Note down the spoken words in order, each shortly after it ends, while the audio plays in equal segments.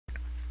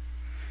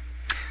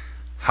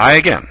Hi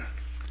again.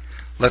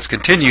 Let's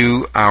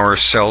continue our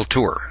cell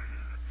tour.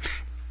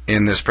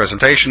 In this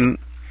presentation,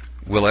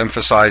 we'll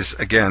emphasize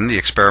again the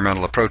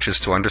experimental approaches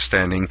to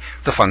understanding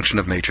the function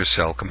of major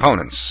cell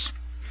components.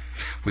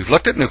 We've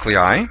looked at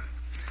nuclei,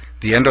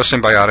 the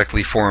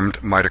endosymbiotically formed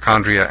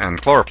mitochondria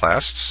and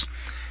chloroplasts,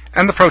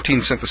 and the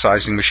protein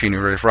synthesizing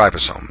machinery of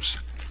ribosomes.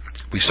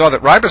 We saw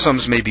that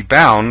ribosomes may be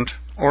bound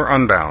or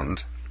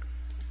unbound.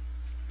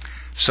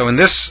 So in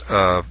this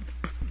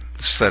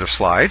set of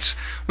slides,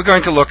 we're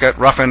going to look at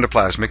rough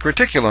endoplasmic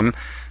reticulum,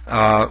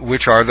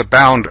 which are the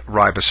bound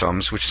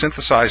ribosomes, which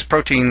synthesize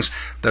proteins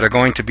that are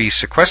going to be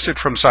sequestered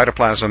from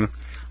cytoplasm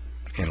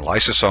in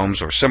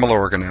lysosomes or similar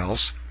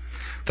organelles,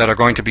 that are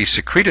going to be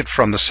secreted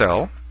from the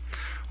cell,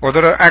 or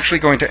that are actually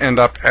going to end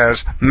up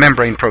as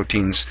membrane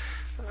proteins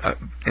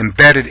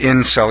embedded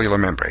in cellular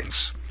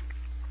membranes.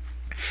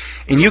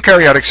 In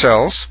eukaryotic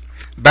cells,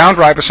 bound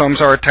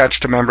ribosomes are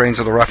attached to membranes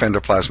of the rough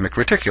endoplasmic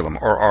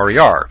reticulum, or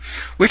RER,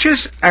 which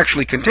is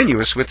actually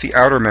continuous with the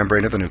outer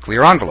membrane of the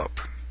nuclear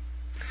envelope.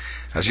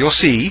 As you'll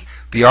see,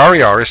 the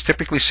RER is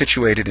typically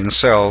situated in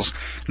cells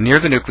near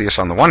the nucleus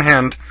on the one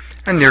hand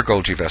and near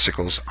Golgi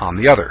vesicles on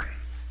the other.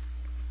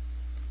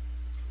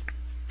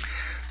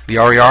 The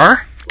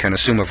RER can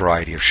assume a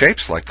variety of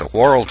shapes, like the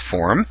whorled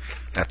form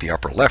at the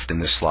upper left in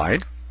this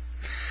slide.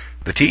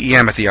 The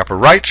TEM at the upper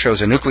right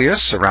shows a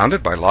nucleus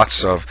surrounded by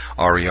lots of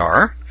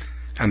RER,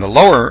 and the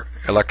lower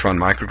electron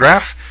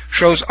micrograph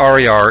shows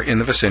RER in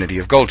the vicinity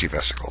of Golgi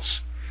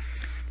vesicles.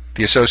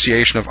 The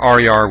association of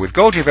RER with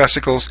Golgi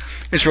vesicles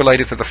is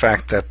related to the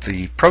fact that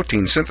the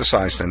proteins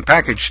synthesized and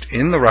packaged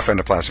in the rough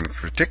endoplasmic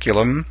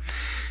reticulum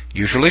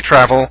usually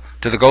travel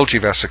to the Golgi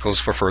vesicles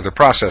for further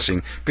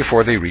processing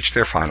before they reach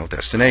their final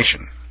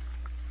destination.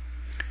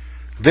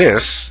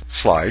 This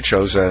slide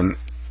shows an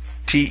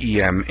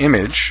TEM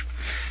image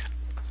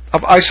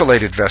of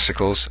isolated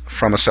vesicles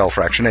from a cell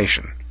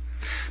fractionation.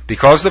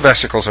 Because the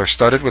vesicles are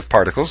studded with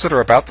particles that are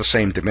about the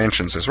same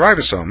dimensions as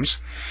ribosomes,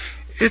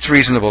 it's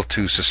reasonable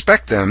to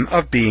suspect them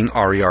of being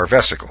RER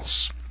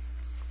vesicles.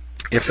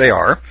 If they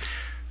are,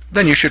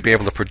 then you should be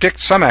able to predict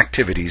some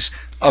activities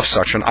of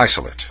such an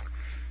isolate.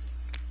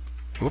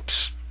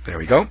 Oops, there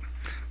we go.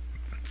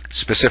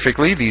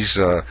 Specifically, these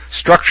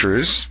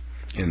structures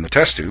in the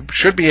test tube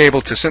should be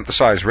able to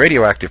synthesize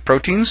radioactive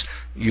proteins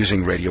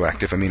using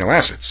radioactive amino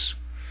acids.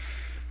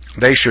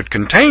 They should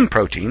contain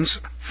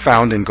proteins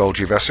found in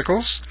Golgi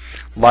vesicles,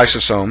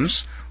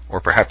 lysosomes,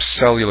 or perhaps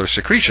cellular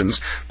secretions,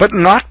 but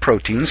not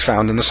proteins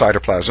found in the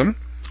cytoplasm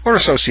or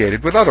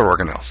associated with other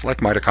organelles like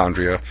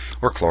mitochondria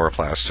or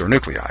chloroplasts or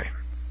nuclei.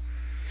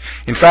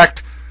 In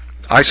fact,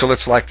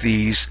 isolates like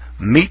these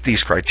meet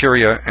these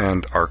criteria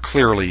and are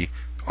clearly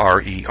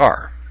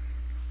RER.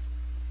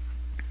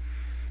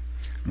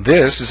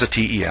 This is a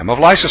TEM of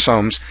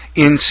lysosomes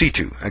in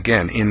situ,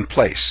 again, in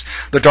place.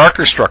 The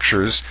darker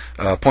structures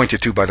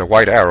pointed to by the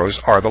white arrows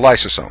are the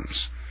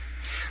lysosomes.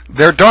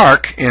 They're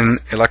dark in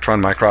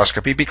electron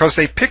microscopy because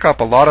they pick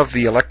up a lot of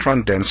the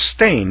electron-dense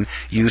stain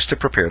used to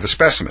prepare the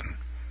specimen.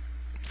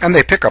 And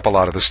they pick up a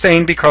lot of the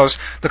stain because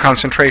the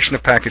concentration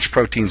of packaged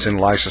proteins in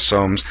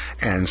lysosomes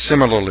and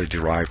similarly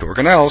derived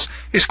organelles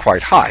is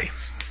quite high.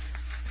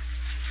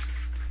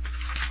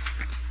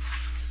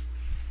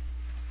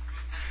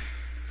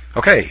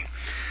 Okay,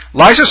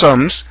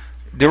 lysosomes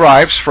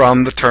derives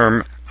from a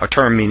term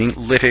meaning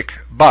lytic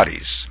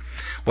bodies.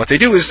 What they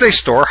do is they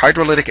store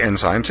hydrolytic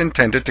enzymes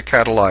intended to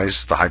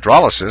catalyze the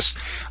hydrolysis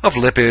of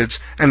lipids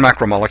and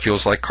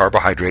macromolecules like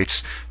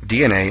carbohydrates,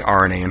 DNA,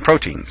 RNA, and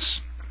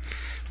proteins.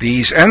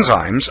 These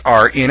enzymes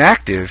are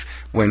inactive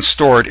when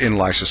stored in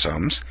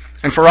lysosomes,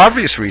 and for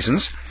obvious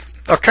reasons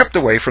are kept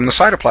away from the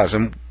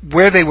cytoplasm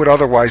where they would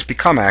otherwise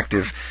become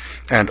active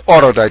and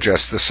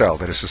auto-digest the cell,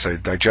 that is to say,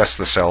 digest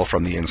the cell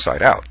from the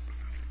inside out.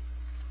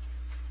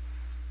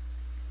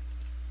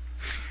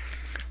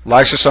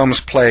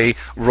 Lysosomes play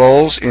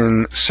roles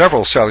in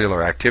several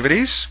cellular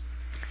activities.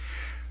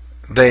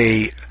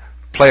 They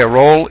play a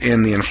role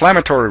in the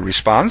inflammatory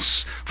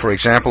response, for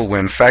example,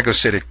 when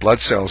phagocytic blood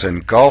cells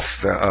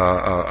engulf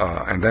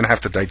and then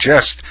have to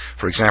digest,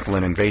 for example,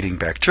 an invading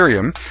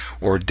bacterium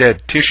or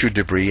dead tissue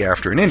debris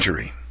after an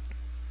injury.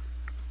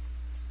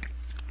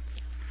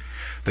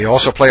 They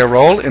also play a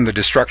role in the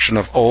destruction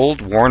of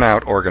old,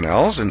 worn-out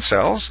organelles in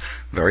cells.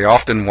 Very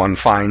often one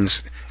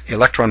finds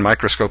electron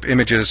microscope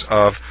images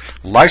of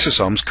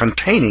lysosomes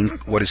containing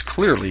what is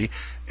clearly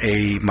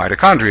a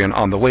mitochondrion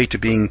on the way to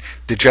being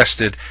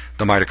digested,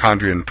 the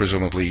mitochondrion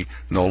presumably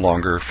no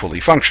longer fully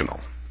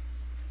functional.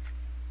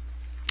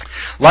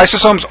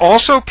 Lysosomes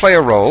also play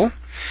a role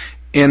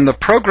in the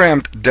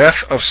programmed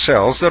death of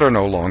cells that are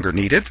no longer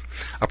needed,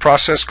 a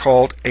process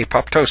called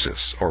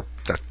apoptosis, or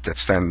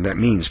that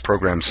means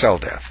programmed cell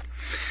death.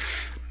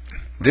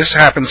 This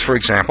happens, for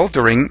example,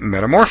 during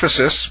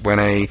metamorphosis, when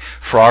a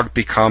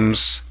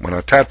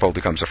tadpole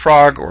becomes a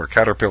frog, or a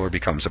caterpillar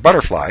becomes a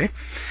butterfly,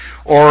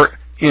 or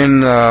in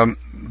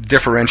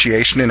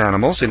differentiation in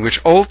animals in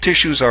which old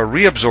tissues are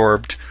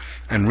reabsorbed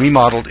and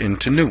remodeled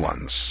into new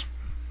ones.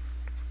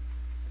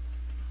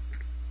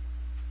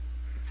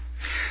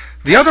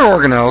 The other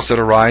organelles that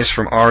arise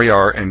from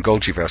RER and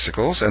Golgi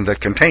vesicles and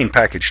that contain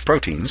packaged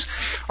proteins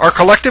are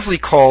collectively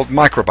called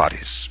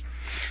microbodies.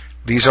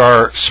 These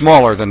are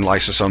smaller than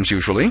lysosomes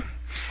usually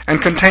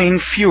and contain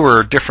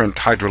fewer different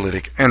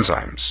hydrolytic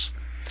enzymes.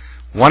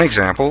 One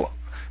example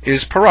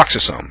is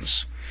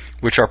peroxisomes,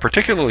 which are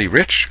particularly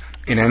rich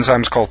in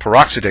enzymes called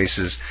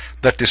peroxidases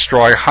that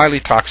destroy highly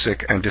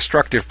toxic and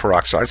destructive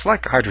peroxides,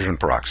 like hydrogen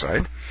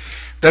peroxide,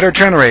 that are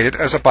generated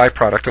as a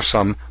byproduct of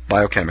some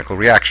biochemical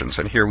reactions.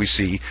 And here we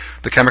see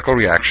the chemical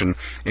reaction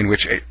in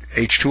which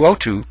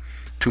H2O2,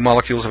 two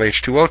molecules of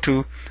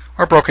H2O2,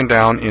 are broken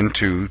down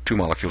into two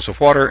molecules of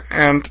water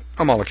and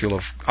a molecule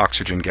of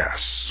oxygen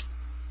gas.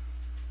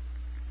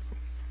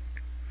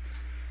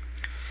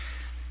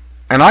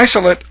 An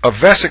isolate of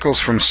vesicles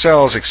from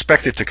cells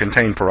expected to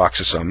contain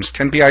peroxisomes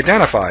can be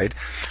identified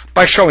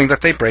by showing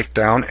that they break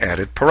down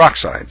added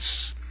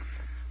peroxides.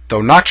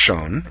 Though not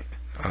shown,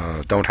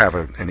 don't have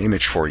an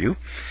image for you,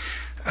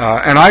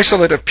 an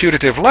isolate of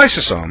putative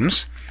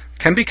lysosomes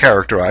can be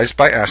characterized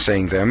by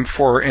assaying them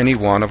for any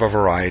one of a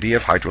variety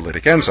of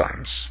hydrolytic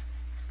enzymes.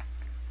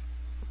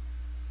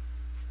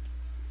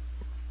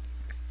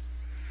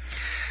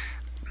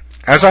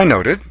 As I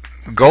noted,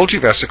 Golgi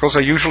vesicles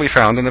are usually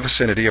found in the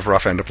vicinity of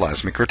rough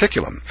endoplasmic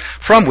reticulum,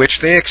 from which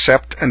they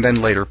accept and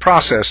then later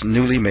process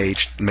newly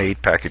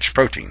made packaged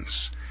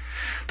proteins.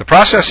 The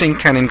processing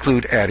can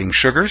include adding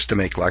sugars to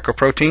make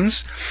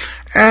glycoproteins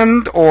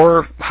and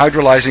or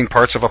hydrolyzing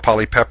parts of a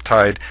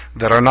polypeptide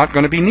that are not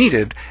going to be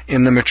needed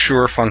in the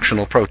mature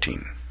functional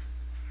protein.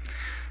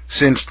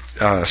 Since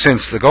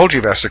the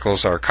Golgi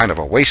vesicles are kind of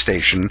a way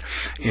station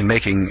in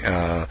making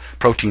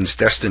proteins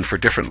destined for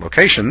different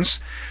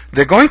locations,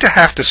 they're going to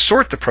have to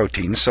sort the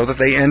proteins so that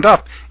they end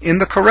up in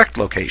the correct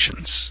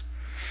locations.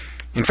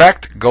 In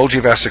fact,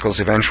 Golgi vesicles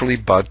eventually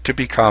bud to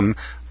become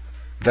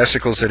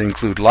vesicles that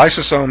include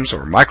lysosomes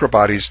or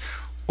microbodies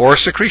or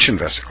secretion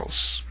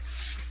vesicles.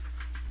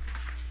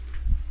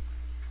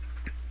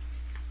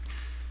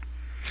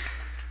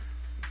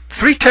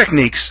 Three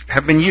techniques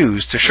have been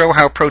used to show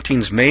how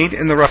proteins made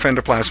in the rough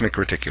endoplasmic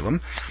reticulum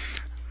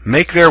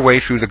make their way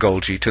through the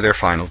Golgi to their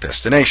final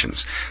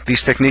destinations.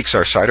 These techniques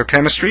are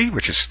cytochemistry,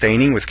 which is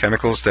staining with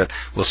chemicals that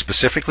will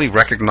specifically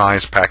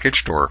recognize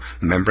packaged or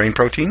membrane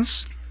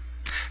proteins,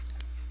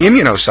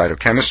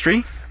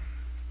 immunocytochemistry,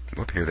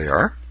 here they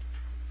are,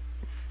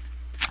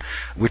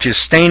 which is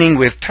staining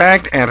with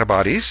tagged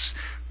antibodies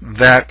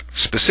that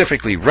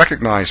specifically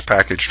recognize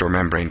packaged or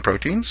membrane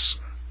proteins,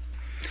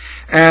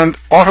 and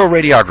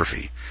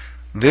autoradiography.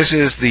 This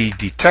is the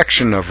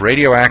detection of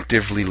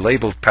radioactively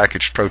labeled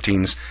packaged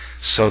proteins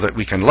so that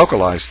we can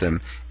localize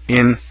them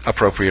in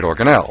appropriate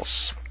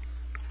organelles.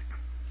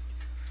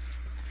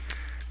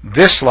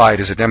 This slide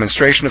is a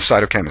demonstration of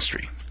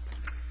cytochemistry.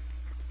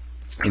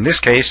 In this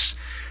case,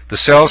 the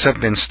cells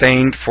have been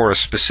stained for a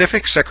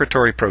specific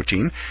secretory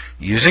protein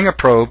using a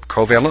probe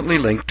covalently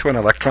linked to an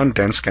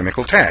electron-dense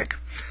chemical tag.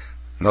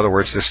 In other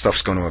words, this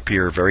stuff's going to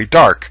appear very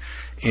dark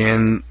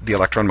in the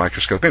electron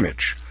microscope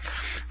image.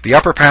 The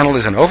upper panel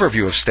is an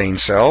overview of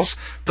stained cells.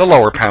 The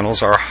lower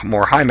panels are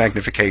more high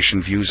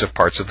magnification views of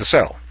parts of the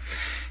cell.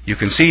 You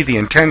can see the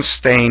intense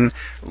stain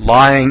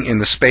lying in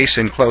the space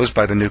enclosed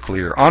by the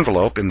nuclear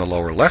envelope in the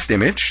lower left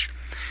image,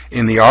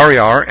 in the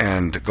RER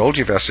and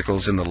Golgi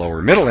vesicles in the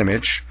lower middle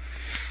image,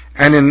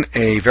 and in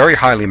a very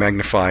highly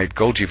magnified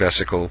Golgi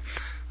vesicle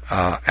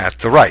at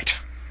the right.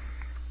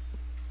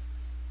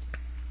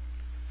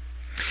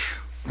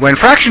 When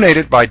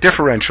fractionated by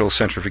differential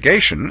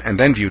centrifugation and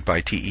then viewed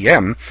by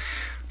TEM,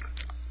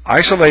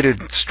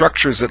 isolated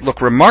structures that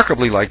look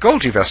remarkably like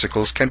Golgi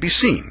vesicles can be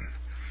seen.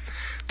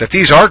 That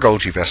these are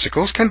Golgi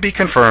vesicles can be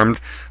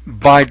confirmed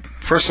by,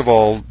 first of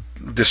all,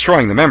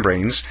 destroying the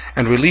membranes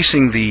and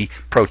releasing the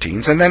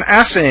proteins, and then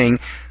assaying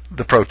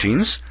the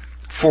proteins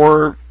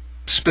for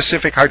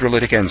specific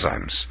hydrolytic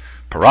enzymes,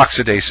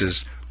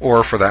 peroxidases,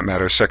 or, for that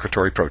matter,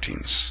 secretory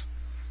proteins.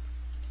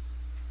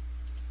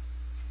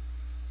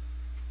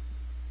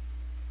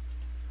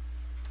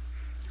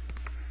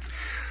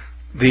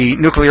 The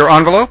nuclear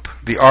envelope,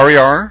 the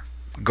RER,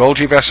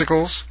 Golgi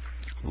vesicles,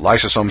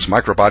 lysosomes,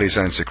 microbodies,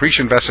 and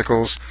secretion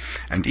vesicles,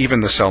 and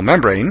even the cell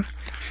membrane,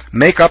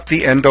 make up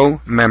the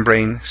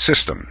endomembrane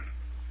system.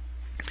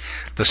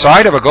 The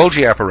side of a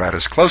Golgi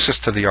apparatus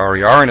closest to the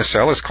RER in a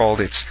cell is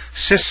called its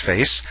cis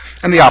face,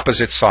 and the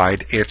opposite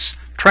side its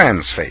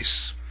trans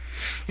face.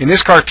 In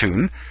this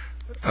cartoon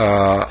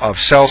of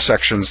cell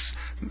sections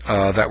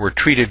that were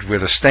treated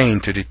with a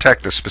stain to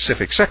detect a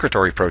specific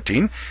secretory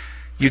protein,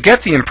 you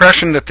get the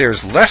impression that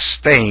there's less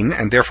stain,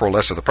 and therefore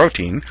less of the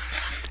protein,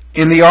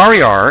 in the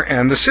RER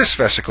and the cis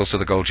vesicles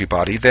of the Golgi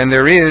body than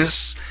there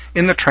is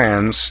in the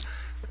trans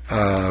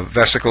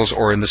vesicles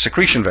or in the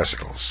secretion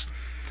vesicles.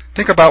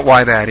 Think about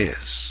why that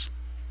is.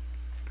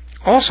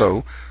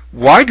 Also,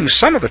 why do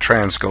some of the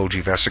trans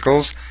Golgi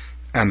vesicles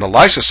and the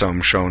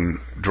lysosome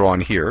drawn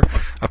here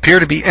appear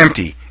to be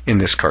empty in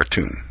this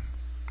cartoon?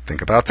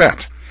 Think about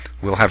that.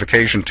 We'll have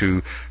occasion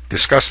to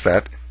discuss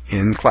that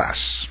in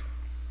class.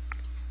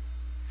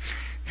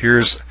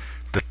 Here's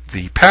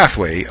the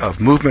pathway of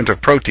movement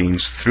of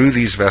proteins through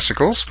these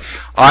vesicles,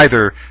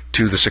 either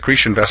to the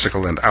secretion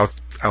vesicle and out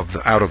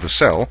of the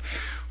cell,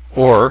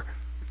 or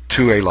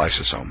to a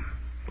lysosome.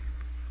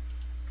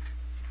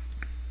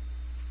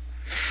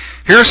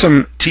 Here are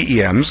some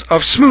TEMs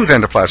of smooth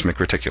endoplasmic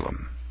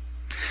reticulum.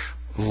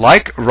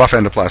 Like rough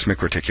endoplasmic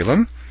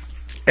reticulum,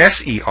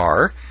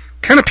 SER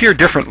can appear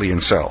differently in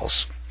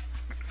cells.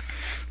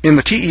 In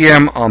the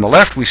TEM on the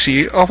left, we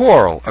see a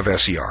whorl of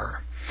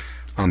SER.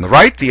 On the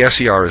right, the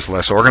SER is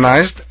less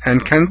organized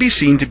and can be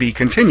seen to be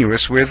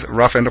continuous with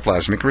rough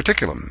endoplasmic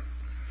reticulum.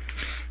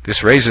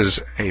 This raises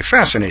a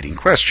fascinating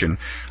question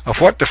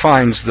of what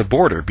defines the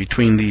border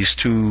between these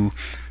two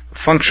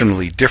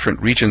functionally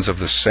different regions of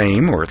the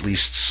same, or at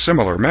least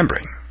similar,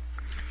 membrane.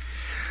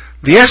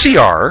 The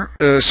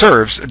SER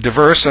serves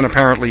diverse and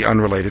apparently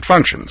unrelated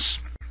functions.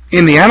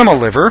 In the animal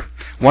liver,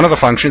 one of the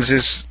functions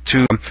is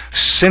to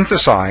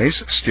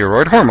synthesize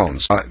steroid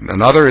hormones.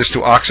 Another is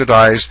to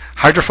oxidize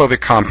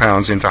hydrophobic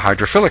compounds into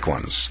hydrophilic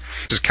ones.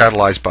 This is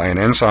catalyzed by an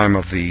enzyme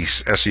of the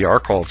SER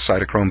called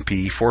cytochrome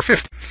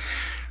P450.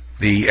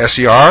 The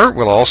SER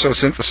will also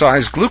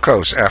synthesize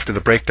glucose after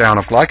the breakdown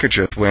of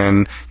glycogen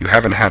when you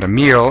haven't had a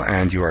meal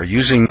and you are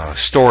using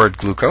stored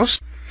glucose.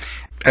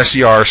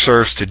 SER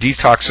serves to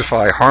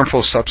detoxify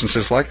harmful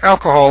substances like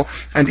alcohol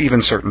and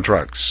even certain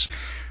drugs.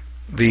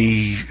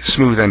 The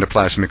smooth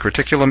endoplasmic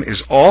reticulum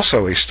is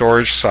also a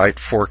storage site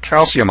for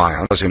calcium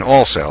ions in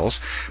all cells,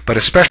 but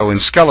especially in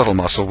skeletal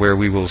muscle, where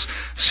we will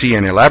see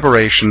an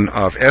elaboration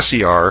of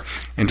SER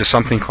into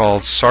something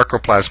called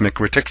sarcoplasmic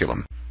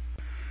reticulum.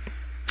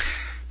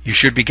 You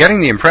should be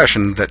getting the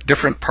impression that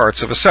different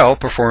parts of a cell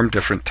perform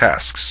different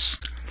tasks.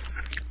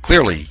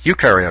 Clearly,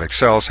 eukaryotic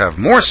cells have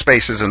more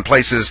spaces and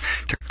places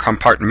to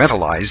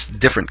compartmentalize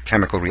different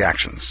chemical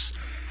reactions.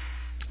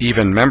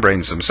 Even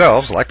membranes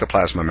themselves, like the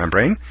plasma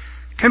membrane,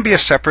 can be a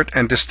separate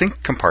and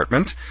distinct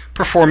compartment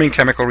performing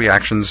chemical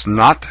reactions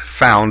not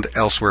found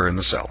elsewhere in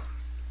the cell.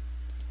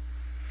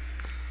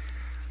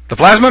 The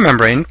plasma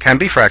membrane can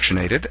be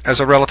fractionated as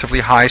a relatively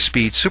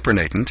high-speed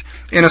supernatant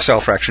in a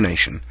cell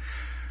fractionation.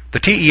 The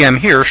TEM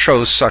here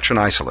shows such an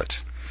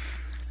isolate.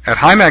 At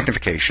high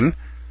magnification,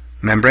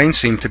 membranes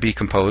seem to be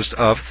composed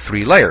of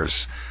 3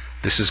 layers.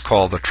 This is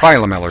called the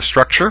trilamellar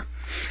structure,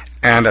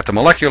 and at the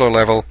molecular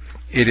level,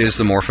 it is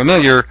the more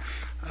familiar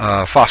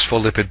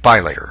phospholipid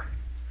bilayer.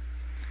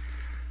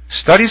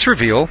 Studies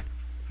reveal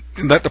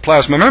that the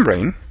plasma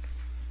membrane,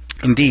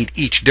 indeed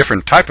each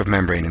different type of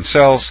membrane in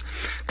cells,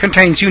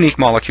 contains unique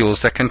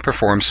molecules that can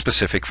perform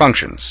specific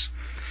functions.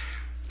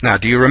 Now,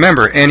 do you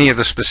remember any of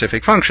the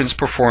specific functions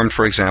performed,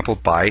 for example,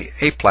 by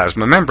a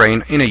plasma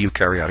membrane in a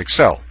eukaryotic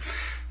cell?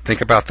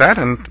 Think about that,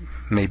 and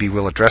maybe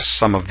we'll address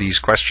some of these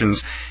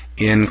questions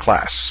in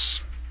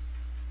class.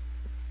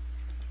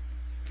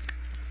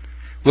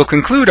 We'll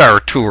conclude our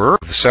tour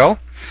of the cell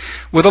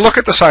with a look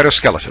at the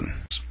cytoskeleton.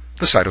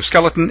 The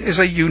cytoskeleton is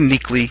a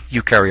uniquely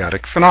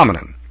eukaryotic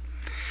phenomenon.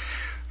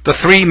 The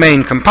 3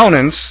 main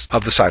components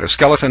of the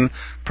cytoskeleton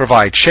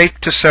provide shape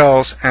to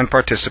cells and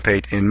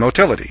participate in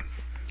motility.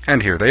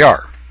 And here they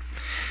are.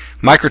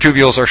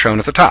 Microtubules are shown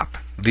at the top.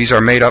 These are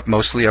made up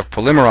mostly of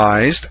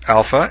polymerized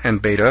alpha and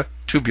beta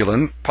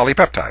tubulin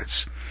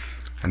polypeptides,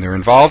 and they're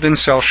involved in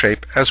cell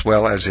shape as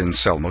well as in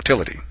cell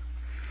motility.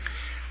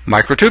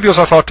 Microtubules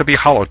are thought to be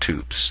hollow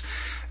tubes.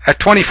 At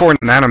 24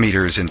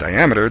 nanometers in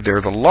diameter,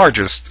 they're the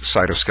largest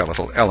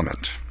cytoskeletal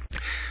element.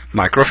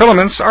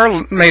 Microfilaments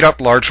are made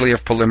up largely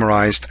of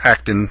polymerized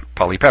actin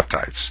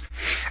polypeptides.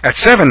 At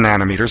 7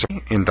 nanometers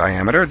in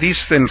diameter,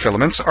 these thin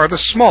filaments are the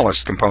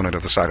smallest component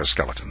of the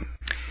cytoskeleton.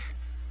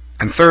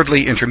 And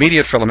thirdly,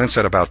 intermediate filaments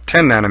at about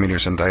 10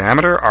 nanometers in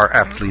diameter are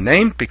aptly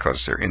named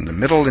because they're in the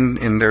middle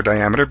in their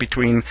diameter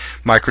between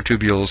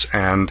microtubules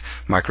and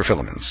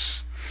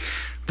microfilaments.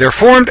 They're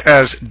formed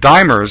as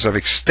dimers of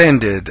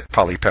extended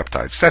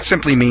polypeptides. That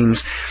simply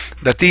means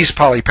that these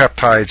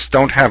polypeptides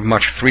don't have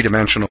much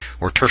three-dimensional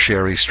or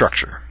tertiary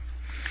structure.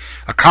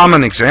 A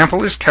common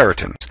example is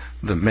keratin,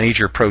 the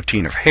major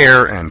protein of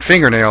hair and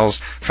fingernails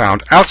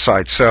found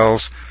outside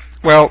cells.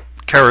 Well,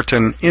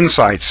 keratin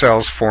inside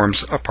cells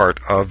forms a part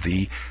of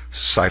the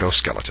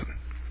cytoskeleton.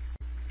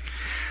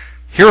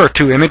 Here are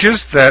 2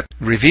 images that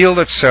reveal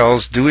that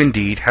cells do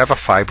indeed have a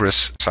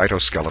fibrous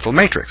cytoskeletal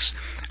matrix,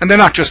 and they're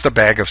not just a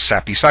bag of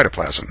sappy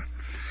cytoplasm.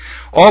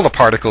 All the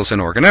particles and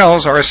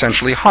organelles are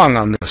essentially hung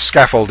on the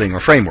scaffolding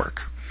or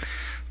framework.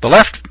 The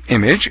left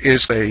image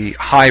is a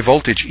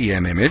high-voltage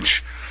EM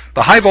image.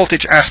 The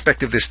high-voltage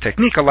aspect of this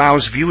technique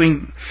allows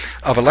viewing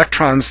of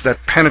electrons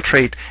that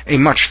penetrate a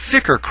much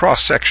thicker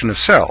cross-section of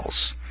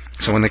cells.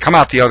 So when they come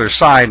out the other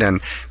side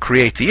and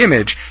create the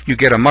image, you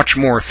get a much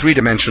more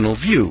three-dimensional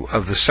view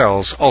of the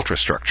cell's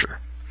ultrastructure.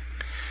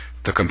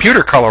 The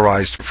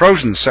computer-colorized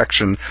frozen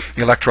section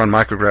electron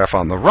micrograph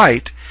on the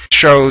right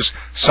shows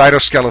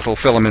cytoskeletal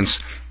filaments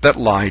that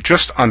lie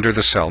just under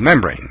the cell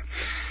membrane.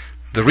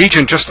 The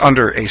region just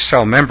under a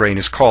cell membrane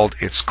is called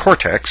its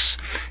cortex.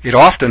 It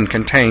often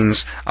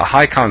contains a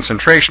high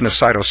concentration of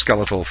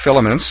cytoskeletal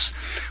filaments,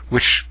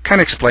 which can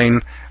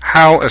explain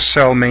how a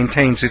cell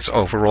maintains its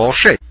overall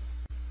shape.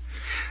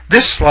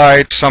 This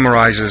slide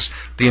summarizes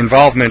the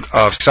involvement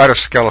of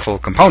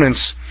cytoskeletal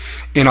components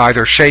in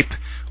either shape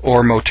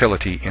or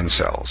motility in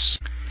cells.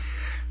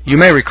 You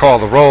may recall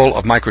the role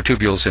of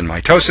microtubules in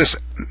mitosis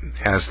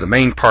as the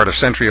main part of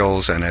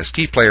centrioles and as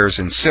key players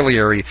in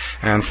ciliary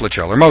and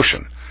flagellar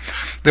motion.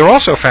 They're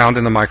also found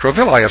in the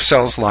microvilli of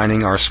cells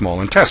lining our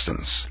small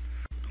intestines.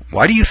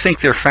 Why do you think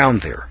they're found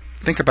there?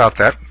 Think about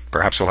that.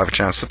 Perhaps we'll have a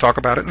chance to talk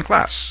about it in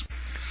class.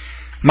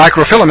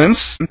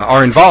 Microfilaments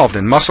are involved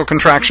in muscle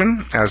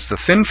contraction as the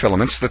thin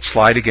filaments that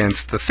slide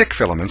against the thick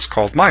filaments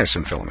called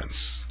myosin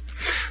filaments.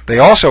 They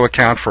also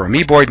account for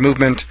amoeboid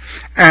movement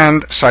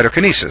and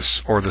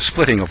cytokinesis, or the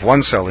splitting of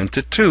one cell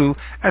into two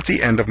at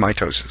the end of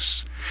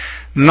mitosis.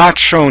 Not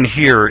shown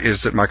here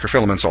is that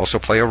microfilaments also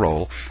play a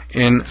role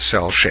in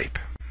cell shape.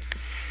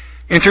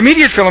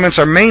 Intermediate filaments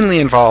are mainly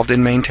involved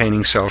in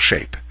maintaining cell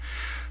shape.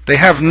 They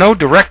have no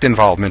direct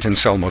involvement in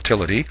cell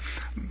motility,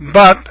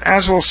 but,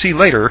 as we'll see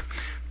later,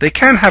 they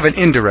can have an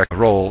indirect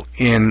role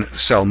in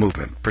cell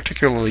movement,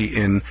 particularly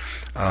in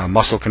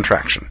muscle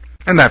contraction.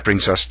 And that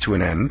brings us to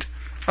an end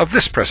of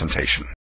this presentation.